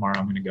contract. Tomorrow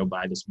I'm going to go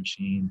buy this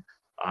machine."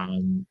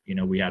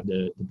 We have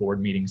the board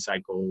meeting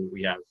cycle.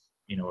 We have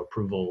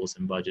approvals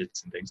and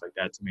budgets and things like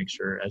that to make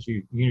sure, as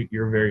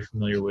you're very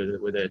familiar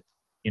with a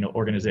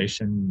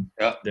organization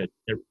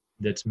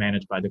that's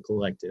managed by the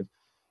collective.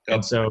 Yep.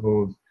 And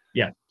so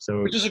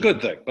which is a good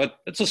thing, but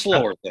it's a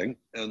slower thing,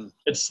 and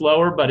it's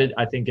slower, but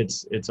I think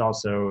it's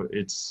also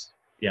it's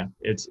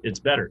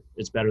better.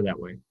 It's better that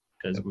way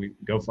because we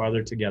go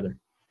farther together.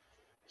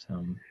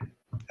 So,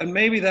 and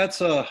maybe that's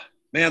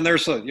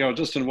there's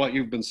just in what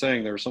you've been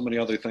saying, there are so many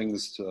other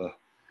things to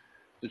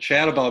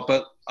chat about,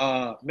 but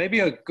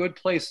maybe a good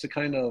place to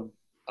kind of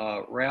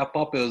wrap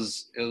up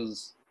is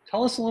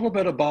tell us a little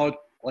bit about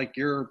like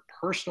your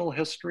personal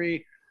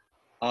history,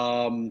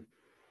 and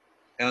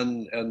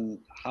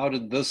how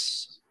did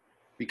this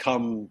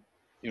become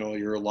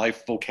your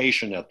life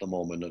vocation at the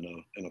moment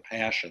and a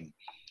passion?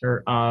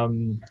 Sure.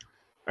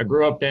 I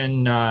grew up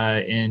in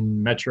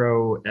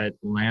Metro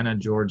Atlanta,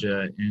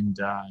 Georgia, and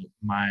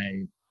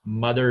my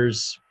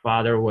mother's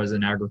father was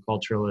an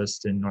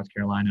agriculturalist in North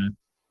Carolina.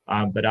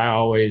 But I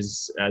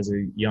always, as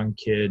a young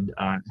kid,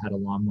 had a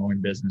lawn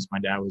mowing business. My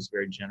dad was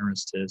very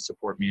generous to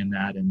support me in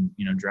that and,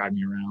 drive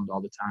me around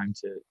all the time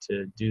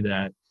to do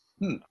that.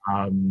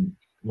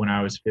 When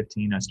I was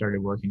 15, I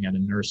started working at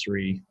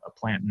a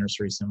plant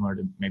nursery similar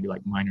to maybe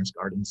like Miners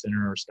Garden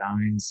Center or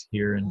Steins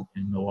here in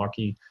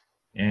Milwaukee.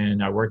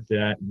 And I worked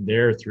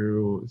there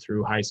through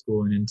high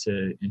school and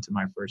into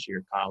my first year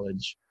of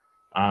college.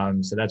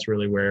 So that's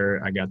really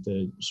where I got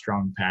the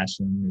strong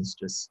passion, is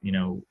just,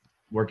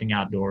 working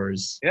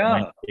outdoors,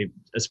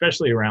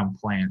 especially around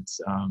plants,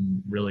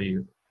 really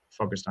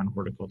focused on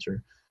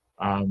horticulture.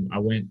 I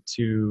went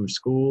to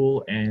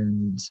school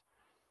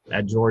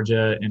at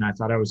Georgia, and I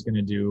thought I was going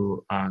to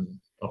do a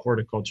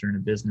horticulture and a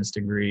business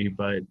degree,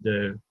 but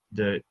the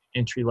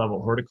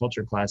entry-level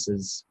horticulture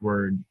classes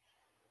were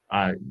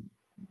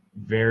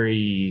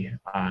very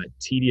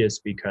tedious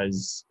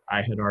because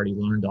I had already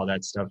learned all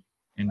that stuff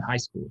in high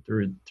school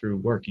through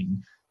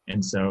working.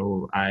 And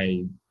so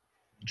I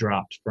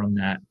dropped from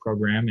that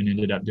program and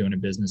ended up doing a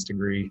business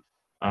degree.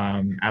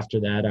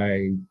 After that,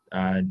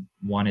 I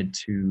wanted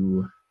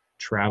to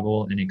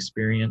travel and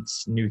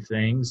experience new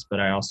things, but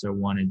I also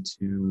wanted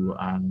to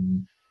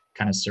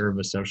kind of serve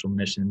a social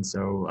mission.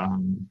 So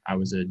I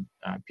was a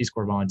Peace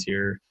Corps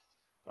volunteer,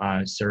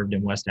 served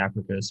in West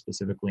Africa,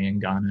 specifically in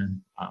Ghana.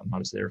 I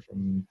was there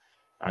from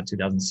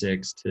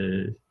 2006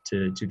 to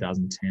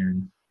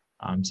 2010.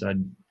 So I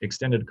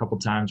extended a couple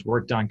times,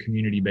 worked on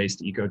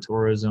community-based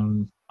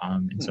ecotourism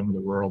in some of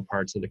the rural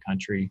parts of the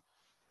country.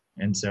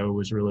 And so it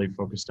was really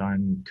focused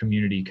on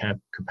community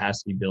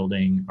capacity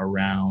building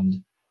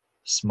around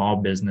small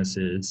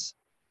businesses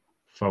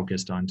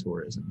focused on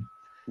tourism.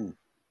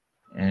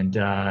 And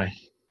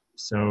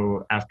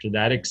so after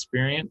that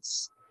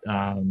experience,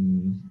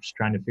 just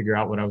trying to figure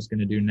out what I was going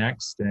to do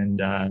next.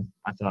 And I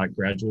thought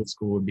graduate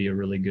school would be a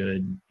really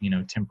good,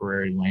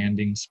 temporary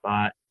landing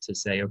spot to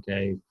say,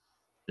 okay,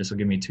 this will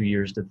give me 2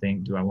 years to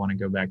think, do I want to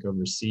go back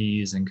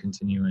overseas and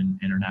continue in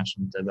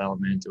international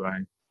development?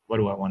 What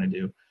do I want to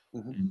do?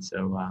 And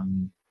so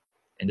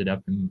ended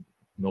up in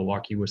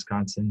Milwaukee,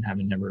 Wisconsin,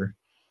 having never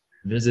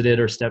visited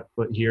or stepped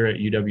foot here at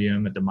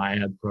UWM at the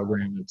MyAd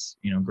program. It's,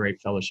 you know,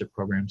 great fellowship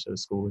program, so the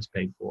school was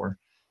paid for.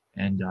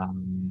 And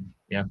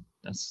yeah,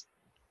 that's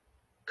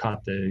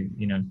caught the,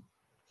 you know,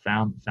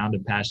 found a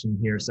passion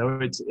here. So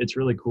it's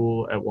really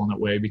cool at Walnut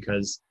Way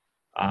because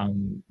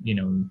you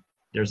know,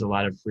 there's a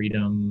lot of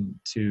freedom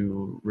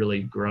to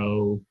really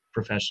grow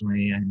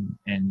professionally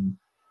and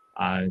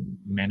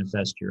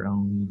manifest your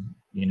own,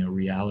 you know,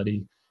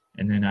 reality.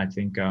 And then I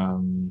think,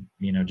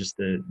 you know, just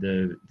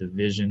the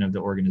vision of the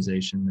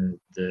organization,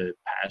 the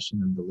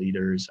passion of the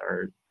leaders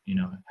are, you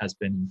know, has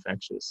been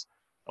infectious.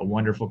 A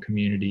wonderful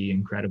community,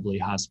 incredibly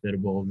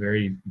hospitable,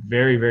 very,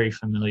 very, very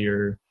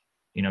familiar,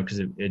 you know, because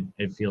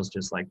it feels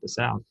just like the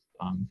South,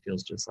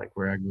 feels just like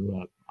where I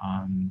grew up.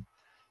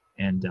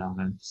 And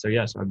so,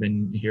 yeah, so I've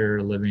been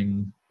here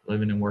living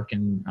and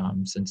working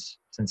since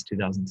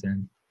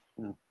 2010.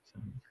 Hmm. So.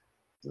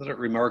 Isn't it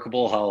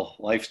remarkable how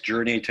life's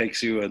journey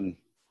takes you in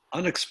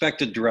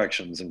unexpected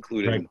directions,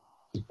 including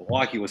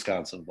Milwaukee,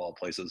 Wisconsin, of all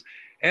places.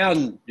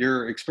 And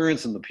your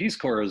experience in the Peace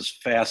Corps is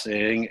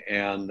fascinating,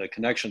 and the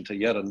connection to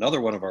yet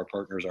another one of our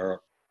partners,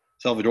 our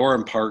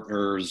Salvadoran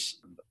partners,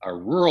 our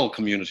rural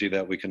community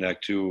that we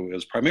connect to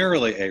is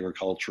primarily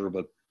agriculture,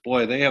 but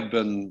boy, they have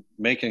been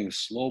making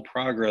slow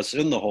progress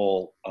in the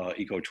whole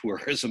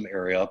ecotourism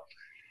area.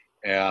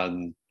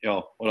 And, you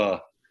know, what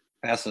a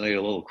fascinating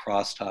little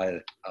cross tie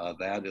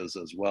that is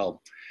as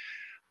well.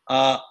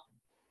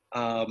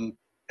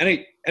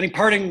 Any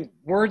parting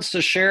words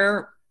to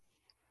share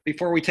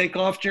before we take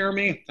off,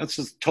 Jeremy? That's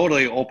just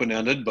totally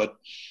open-ended, but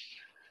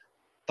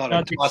thought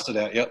I'd toss it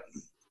at you.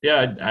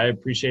 Yeah, I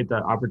appreciate the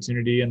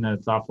opportunity and the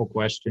thoughtful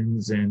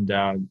questions, and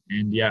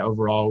yeah,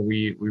 overall,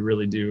 we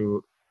really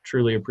do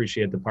truly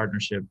appreciate the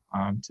partnership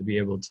to be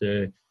able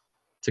to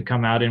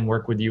come out and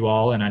work with you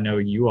all. And I know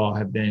you all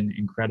have been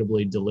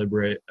incredibly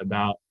deliberate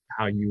about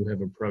how you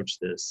have approached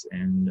this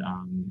and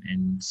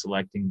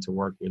selecting to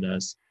work with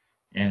us.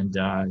 And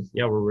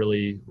yeah,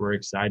 we're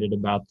excited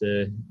about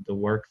the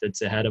work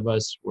that's ahead of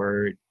us.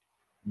 We're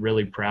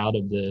really proud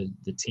of the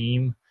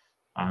team,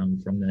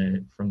 from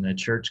the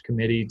church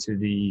committee to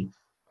the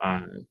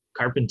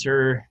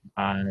carpenter,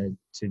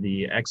 to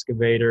the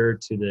excavator,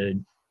 to the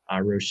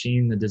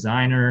Roisin, the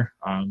designer.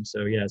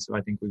 So yeah, so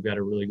I think we've got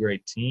a really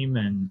great team,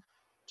 and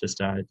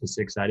just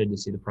excited to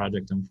see the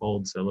project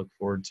unfold. So look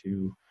forward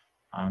to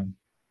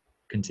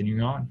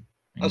continuing on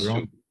and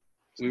growing.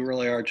 We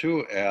really are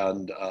too.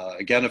 And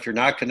again, if you're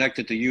not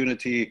connected to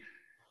Unity,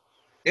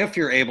 if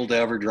you're able to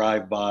ever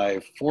drive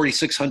by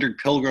 4600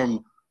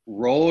 Pilgrim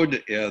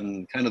Road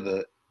in kind of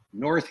the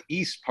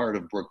northeast part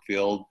of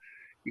Brookfield,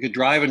 you could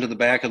drive into the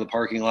back of the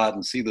parking lot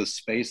and see the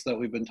space that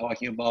we've been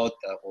talking about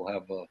that will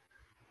have a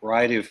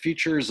variety of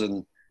features.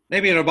 And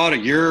maybe in about a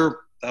year,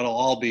 that'll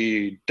all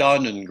be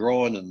done and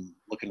growing and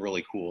looking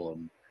really cool,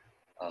 and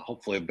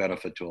hopefully a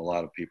benefit to a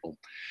lot of people.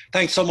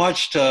 Thanks so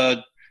much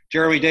to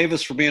Jeremy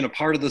Davis for being a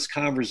part of this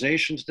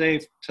conversation today,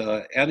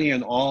 to any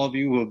and all of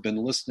you who have been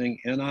listening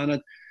in on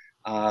it.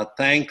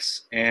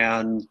 Thanks.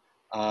 And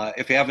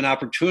if you have an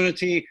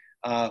opportunity,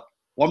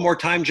 one more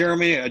time,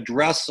 Jeremy,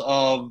 address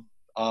of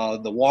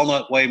the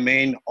Walnut Way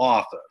main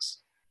office.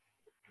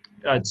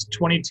 It's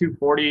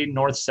 2240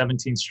 North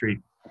 17th Street.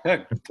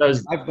 Okay.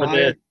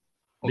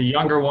 The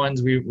younger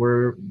ones,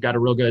 we're got a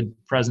real good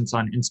presence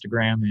on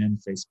Instagram and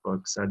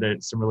Facebook. So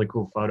there's some really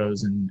cool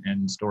photos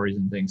and stories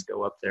and things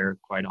go up there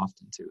quite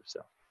often too.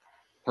 So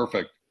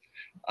perfect.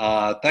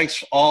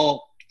 Thanks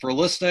all for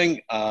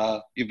listening.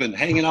 You've been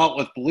hanging out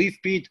with Belief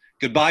Beat.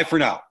 Goodbye for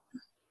now.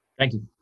 Thank you.